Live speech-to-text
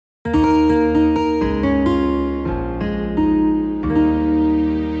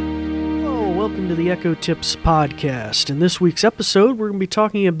Echo Tips podcast. In this week's episode, we're going to be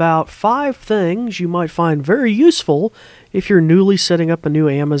talking about 5 things you might find very useful if you're newly setting up a new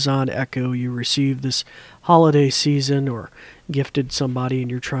Amazon Echo you received this holiday season or gifted somebody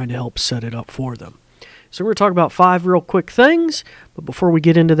and you're trying to help set it up for them. So we're going to talk about 5 real quick things, but before we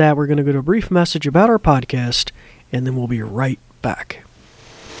get into that, we're going to go to a brief message about our podcast, and then we'll be right back.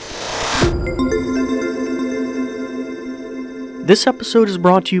 This episode is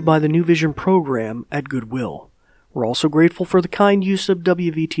brought to you by the New Vision program at Goodwill. We're also grateful for the kind use of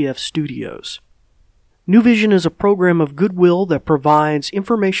WVTF Studios. New Vision is a program of Goodwill that provides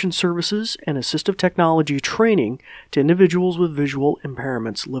information services and assistive technology training to individuals with visual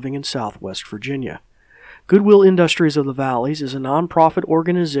impairments living in Southwest Virginia. Goodwill Industries of the Valleys is a nonprofit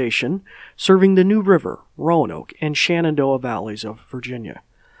organization serving the New River, Roanoke, and Shenandoah Valleys of Virginia.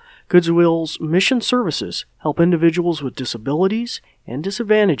 Goodwill's mission services help individuals with disabilities and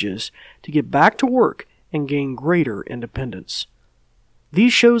disadvantages to get back to work and gain greater independence.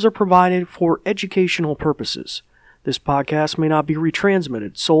 These shows are provided for educational purposes. This podcast may not be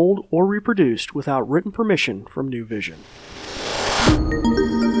retransmitted, sold, or reproduced without written permission from New Vision.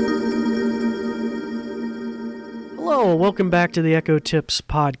 Hello, welcome back to the Echo Tips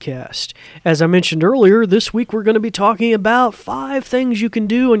podcast. As I mentioned earlier, this week we're going to be talking about 5 things you can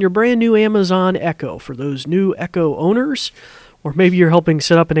do on your brand new Amazon Echo for those new Echo owners, or maybe you're helping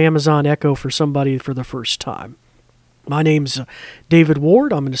set up an Amazon Echo for somebody for the first time. My name's David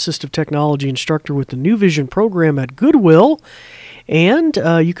Ward. I'm an assistive technology instructor with the New Vision program at Goodwill, and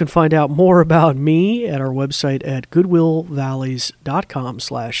you can find out more about me at our website at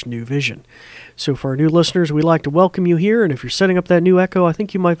goodwillvalleys.com/newvision. So for our new listeners, we'd like to welcome you here, and if you're setting up that new Echo, I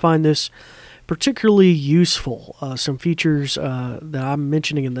think you might find this particularly useful. Some features that I'm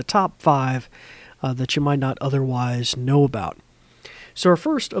mentioning in the top 5 that you might not otherwise know about. So our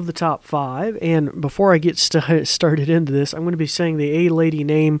first of the top 5, and before I get started into this, I'm going to be saying the A-Lady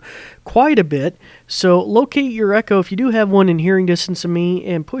name quite a bit. So locate your Echo, if you do have one in hearing distance of me,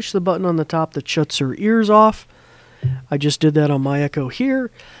 and push the button on the top that shuts her ears off. I just did that on my Echo here,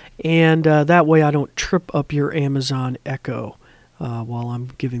 and that way I don't trip up your Amazon Echo while I'm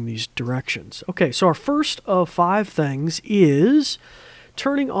giving these directions. Okay, so our first of 5 things is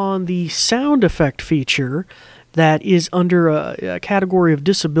turning on the sound effect feature that is under a category of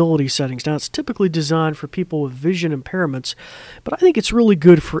disability settings. Now, it's typically designed for people with vision impairments, but I think it's really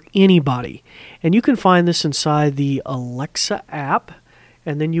good for anybody. And you can find this inside the Alexa app,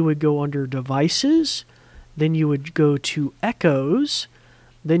 and then you would go under Devices, then you would go to Echoes,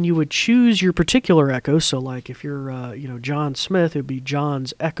 then you would choose your particular Echo. So like if you're John Smith, it would be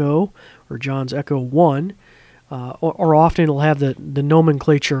John's Echo or John's Echo 1. Or often it'll have the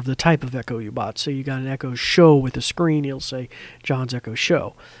nomenclature of the type of Echo you bought. So you got an Echo Show with a screen, it'll say John's Echo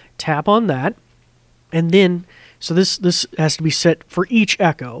Show. Tap on that, and then, so this has to be set for each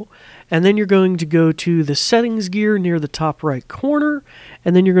Echo, and then you're going to go to the settings gear near the top right corner,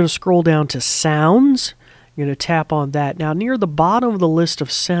 and then you're going to scroll down to Sounds. You're going to tap on that. Now, near the bottom of the list of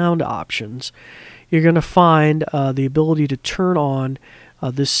sound options, you're going to find the ability to turn on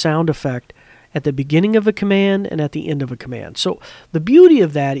this sound effect at the beginning of a command and at the end of a command. So the beauty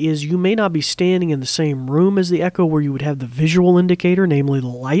of that is you may not be standing in the same room as the Echo where you would have the visual indicator, namely the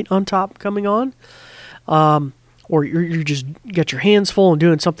light on top coming on, or you're just got your hands full and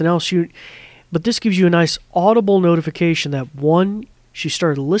doing something else. But this gives you a nice audible notification that 1, she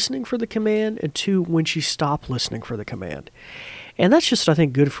started listening for the command, and 2, when she stopped listening for the command. And that's just, I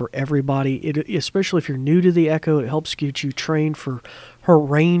think, good for everybody, especially if you're new to the Echo. It helps get you trained for her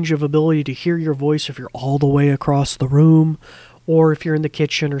range of ability to hear your voice if you're all the way across the room, or if you're in the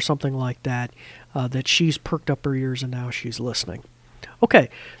kitchen or something like that, that she's perked up her ears and now she's listening. Okay,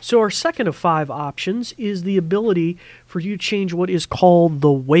 so our second of 5 options is the ability for you to change what is called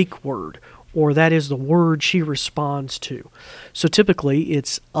the wake word, or that is the word she responds to. So typically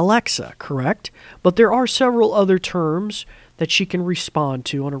it's Alexa, correct? But there are several other terms that she can respond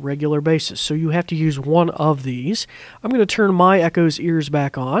to on a regular basis. So you have to use one of these. I'm going to turn my Echo's ears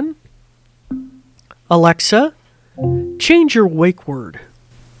back on. Alexa, change your wake word.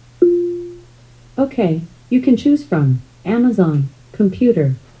 Okay, you can choose from Amazon,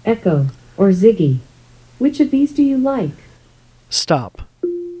 Computer, Echo, or Ziggy. Which of these do you like? Stop.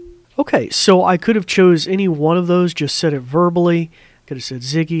 Okay, so I could have chose any one of those, just said it verbally. I could have said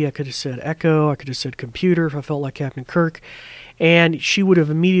Ziggy, I could have said Echo, I could have said Computer if I felt like Captain Kirk, and she would have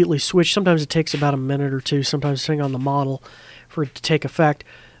immediately switched. Sometimes it takes about a minute or two, sometimes depending on the model, for it to take effect.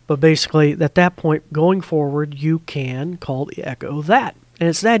 But basically, at that point, going forward, you can call the Echo that. And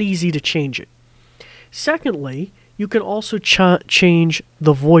it's that easy to change it. Secondly, you can also change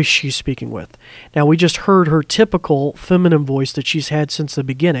the voice she's speaking with. Now, we just heard her typical feminine voice that she's had since the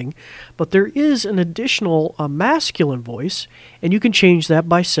beginning, but there is an additional masculine voice, and you can change that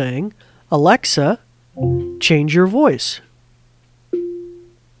by saying, Alexa, change your voice.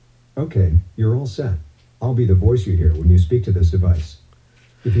 Okay, you're all set. I'll be the voice you hear when you speak to this device.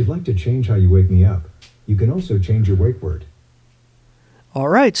 If you'd like to change how you wake me up, you can also change your wake word. All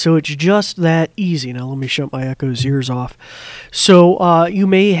right, so it's just that easy. Now let me shut my Echo's ears off. So you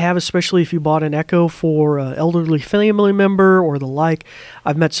may have, especially if you bought an Echo for an elderly family member or the like,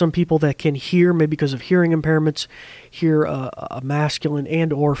 I've met some people that can hear, maybe because of hearing impairments, hear a masculine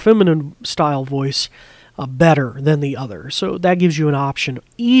and or feminine style voice better than the other. So that gives you an option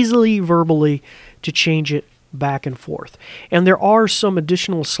easily verbally to change it back and forth. And there are some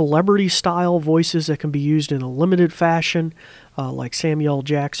additional celebrity style voices that can be used in a limited fashion, like Samuel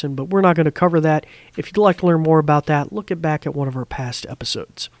Jackson, but we're not going to cover that. If you'd like to learn more about that, look back at one of our past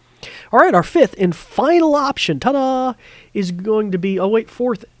episodes. All right, our fifth and final option, ta-da, is going to be,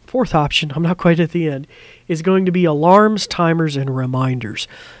 fourth option, I'm not quite at the end, is going to be alarms, timers, and reminders.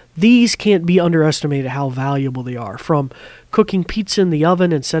 These can't be underestimated how valuable they are. From cooking pizza in the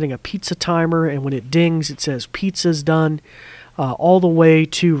oven and setting a pizza timer, and when it dings, it says pizza's done, all the way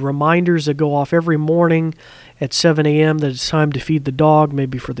to reminders that go off every morning at 7 a.m. that it's time to feed the dog,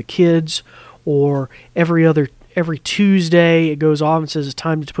 maybe for the kids, or every Tuesday it goes off and says it's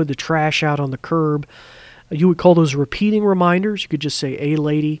time to put the trash out on the curb. You would call those repeating reminders. You could just say, "Hey,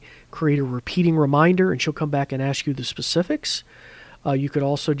 lady, create a repeating reminder," and she'll come back and ask you the specifics. You could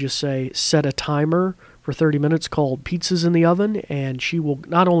also just say, set a timer for 30 minutes called Pizza's in the Oven, and she will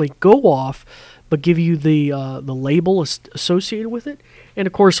not only go off, but give you the label associated with it. And,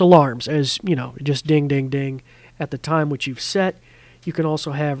 of course, alarms, as, just ding, ding, ding at the time which you've set. You can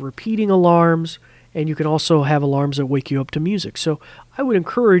also have repeating alarms, and you can also have alarms that wake you up to music. So I would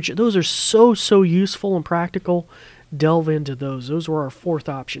encourage, those are so useful and practical. Delve into those. Those were our fourth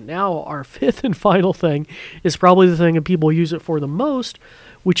option. Now, our fifth and final thing is probably the thing that people use it for the most,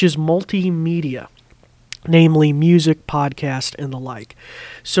 which is multimedia, namely music, podcast, and the like.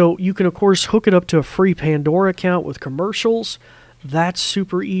 So you can, of course, hook it up to a free Pandora account with commercials. That's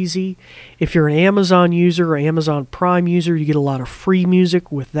super easy. If you're an Amazon user or Amazon Prime user, you get a lot of free music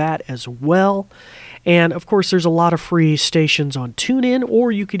with that as well. And, of course, there's a lot of free stations on TuneIn,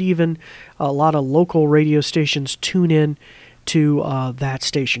 or you could even, a lot of local radio stations tune in to that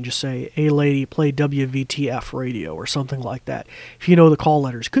station. Just say, "Hey, lady, play WVTF radio," or something like that. If you know the call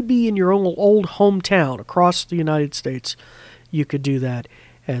letters. Could be in your own old hometown across the United States. You could do that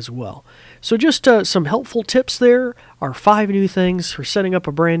as well. So just some helpful tips there are 5 new things for setting up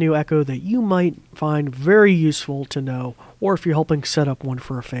a brand new Echo that you might find very useful to know, or if you're helping set up one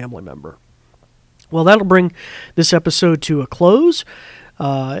for a family member. Well, that'll bring this episode to a close.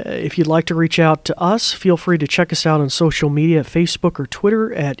 If you'd like to reach out to us, feel free to check us out on social media at Facebook or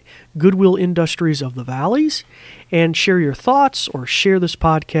Twitter at Goodwill Industries of the Valleys, and share your thoughts or share this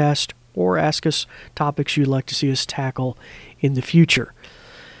podcast or ask us topics you'd like to see us tackle in the future.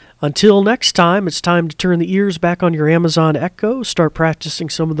 Until next time, it's time to turn the ears back on your Amazon Echo, start practicing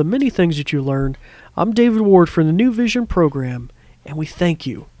some of the many things that you learned. I'm David Ward from the New Vision program, and we thank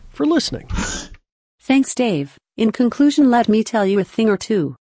you for listening. Thanks, Dave. In conclusion, let me tell you a thing or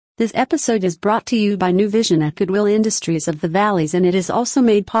two. This episode is brought to you by New Vision at Goodwill Industries of the Valleys, and it is also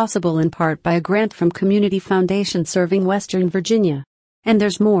made possible in part by a grant from Community Foundation serving Western Virginia. And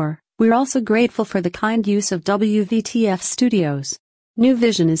there's more. We're also grateful for the kind use of WVTF Studios. New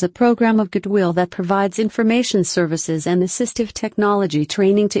Vision is a program of Goodwill that provides information services and assistive technology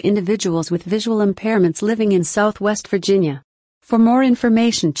training to individuals with visual impairments living in Southwest Virginia. For more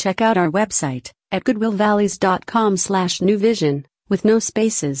information, check out our website at goodwillvalleys.com/newvision, with no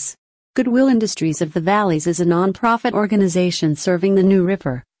spaces. Goodwill Industries of the Valleys is a nonprofit organization serving the New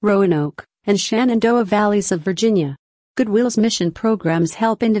River, Roanoke, and Shenandoah Valleys of Virginia. Goodwill's mission programs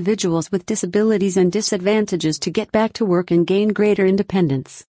help individuals with disabilities and disadvantages to get back to work and gain greater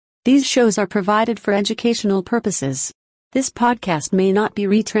independence. These shows are provided for educational purposes. This podcast may not be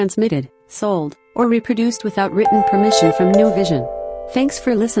retransmitted, sold, or reproduced without written permission from New Vision. Thanks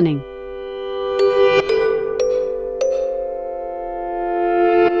for listening.